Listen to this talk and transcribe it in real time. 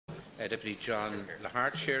Deputy John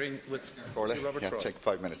Lahart, sharing with Robert Troy. Take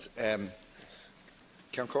 5 minutes.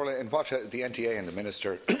 Count Corley, in what the NTA and the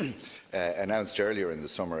Minister announced earlier in the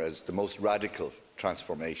summer as the most radical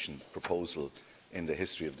transformation proposal in the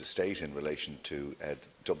history of the state in relation to the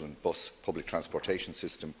Dublin bus public transportation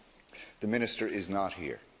system, the Minister is not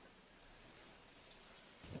here.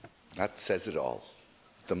 That says it all.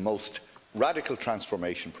 The most radical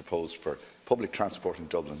transformation proposed for public transport in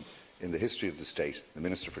Dublin in the history of the state, the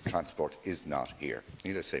Minister for Transport is not here.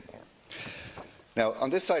 Need I say more? Now, on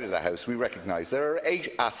this side of the House, we recognise there are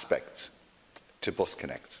 8 aspects to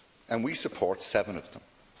BusConnects, and we support 7 of them.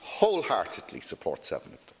 Wholeheartedly support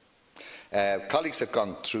 7 of them. Colleagues have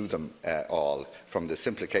gone through them all, from the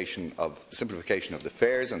simplification of the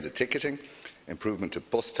fares and the ticketing, improvement of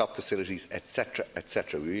bus stop facilities, etc.,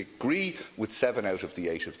 etc. We agree with 7 out of the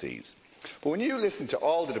 8 of these. But when you listen to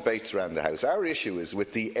all the debates around the House, our issue is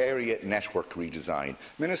with the area network redesign.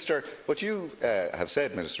 Minister, what you have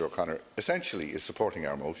said, Minister O'Connor, essentially is supporting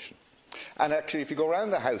our motion. And actually, if you go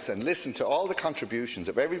around the House and listen to all the contributions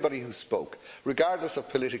of everybody who spoke, regardless of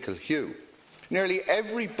political hue, nearly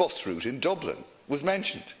every bus route in Dublin was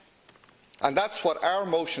mentioned. And that's what our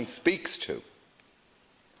motion speaks to.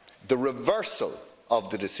 The reversal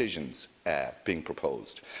of the decisions being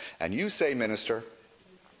proposed. And you say, Minister,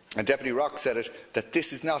 and Deputy Rock said it, that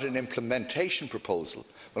this is not an implementation proposal.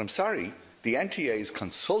 Well, I'm sorry, the NTA's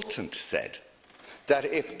consultant said that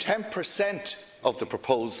if 10% of the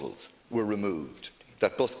proposals were removed,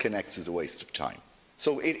 that BusConnects is a waste of time.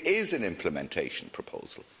 So it is an implementation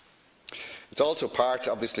proposal. It's also part,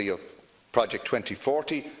 obviously, of Project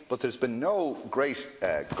 2040, but there's been no great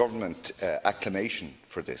government acclamation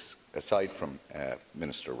for this, aside from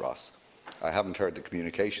Minister Ross. I haven't heard the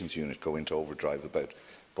communications unit go into overdrive about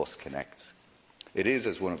BusConnects. It is,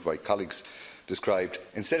 as one of my colleagues described,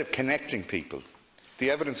 instead of connecting people, the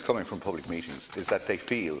evidence coming from public meetings is that they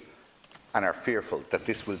feel and are fearful that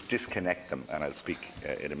this will disconnect them, and I'll speak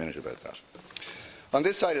in a minute about that. On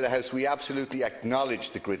this side of the House, we absolutely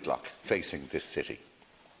acknowledge the gridlock facing this city.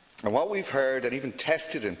 And what we've heard and even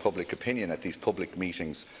tested in public opinion at these public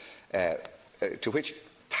meetings, to which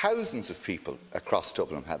thousands of people across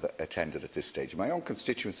Dublin have attended at this stage. In my own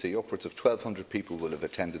constituency, upwards of 1,200 people will have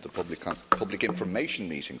attended the public information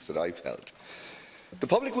meetings that I've held. The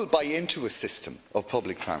public will buy into a system of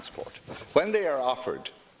public transport when they are offered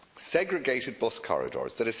segregated bus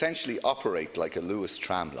corridors that essentially operate like a Lewis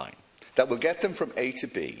tram line, that will get them from A to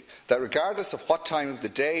B, that regardless of what time of the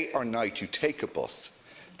day or night you take a bus,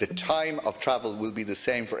 the time of travel will be the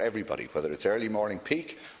same for everybody, whether it's early morning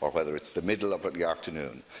peak or whether it's the middle of the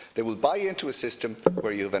afternoon. They will buy into a system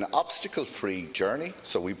where you have an obstacle-free journey,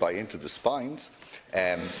 so we buy into the spines,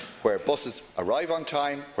 where buses arrive on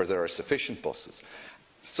time, where there are sufficient buses.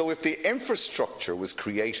 So if the infrastructure was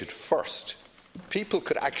created first, people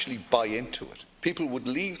could actually buy into it. People would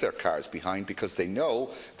leave their cars behind because they know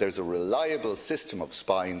there's a reliable system of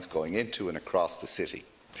spines going into and across the city.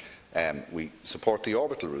 We support the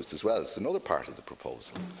orbital routes as well. It's another part of the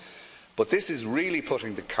proposal. But this is really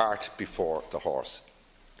putting the cart before the horse.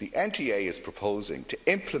 The NTA is proposing to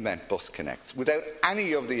implement BusConnects without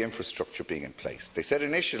any of the infrastructure being in place. They said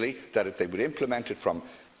initially that they would implement it from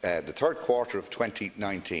the 3rd quarter of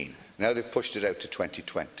 2019. Now they've pushed it out to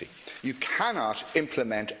 2020. You cannot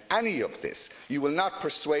implement any of this. You will not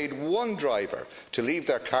persuade one driver to leave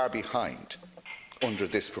their car behind under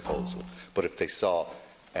this proposal. But if they saw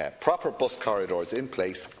proper bus corridors in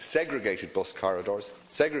place, segregated bus corridors,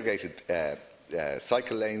 segregated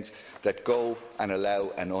cycle lanes that go and allow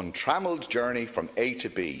an untrammelled journey from A to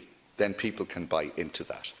B, then people can buy into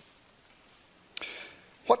that.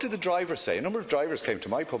 What did the drivers say? A number of drivers came to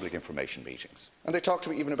my public information meetings, and they talked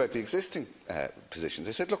to me even about the existing positions.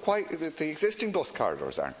 They said, look, why the existing bus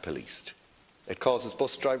corridors aren't policed? It causes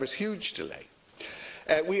bus drivers huge delay.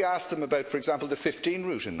 We asked them about, for example, the 15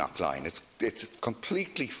 route in Knockline. It's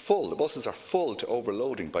completely full. The buses are full to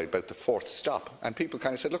overloading by about the 4th stop. And people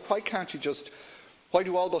kind of said, look, why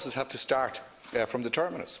do all buses have to start from the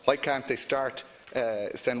terminus? Why can't they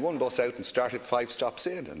send one bus out and start it 5 stops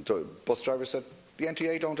in? And the bus driver said, the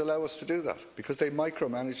NTA don't allow us to do that because they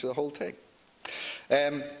micromanage the whole thing.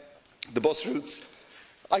 The bus routes,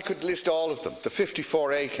 I could list all of them. The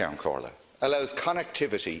 54A, Count Corla, allows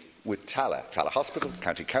connectivity with Tallaght Hospital,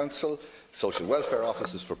 County Council, social welfare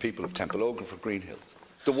offices for people of Templeogue for Greenhills.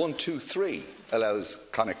 The 123 allows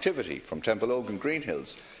connectivity from Templeogue and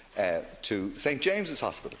Greenhills to St James's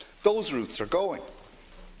Hospital. Those routes are going.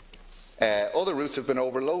 Other routes have been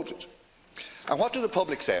overloaded. And what do the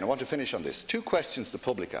public say? And I want to finish on this. 2 questions the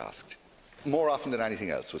public asked, more often than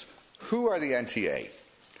anything else, was, who are the NTA?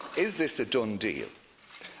 Is this a done deal?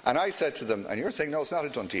 And I said to them, and you're saying, no, it's not a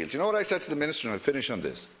done deal. Do you know what I said to the Minister? And I'll finish on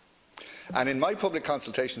this. And in my public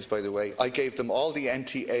consultations, by the way, I gave them all the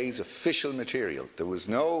NTA's official material. There was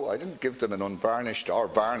no, I didn't give them an unvarnished or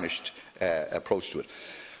varnished approach to it.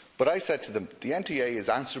 But I said to them, the NTA is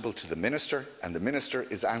answerable to the Minister, and the Minister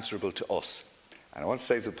is answerable to us. And I want to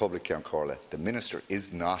say to the public, Count Corley, the Minister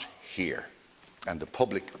is not here. And the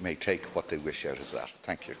public may take what they wish out of that.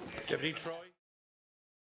 Thank you. Deputy Troy.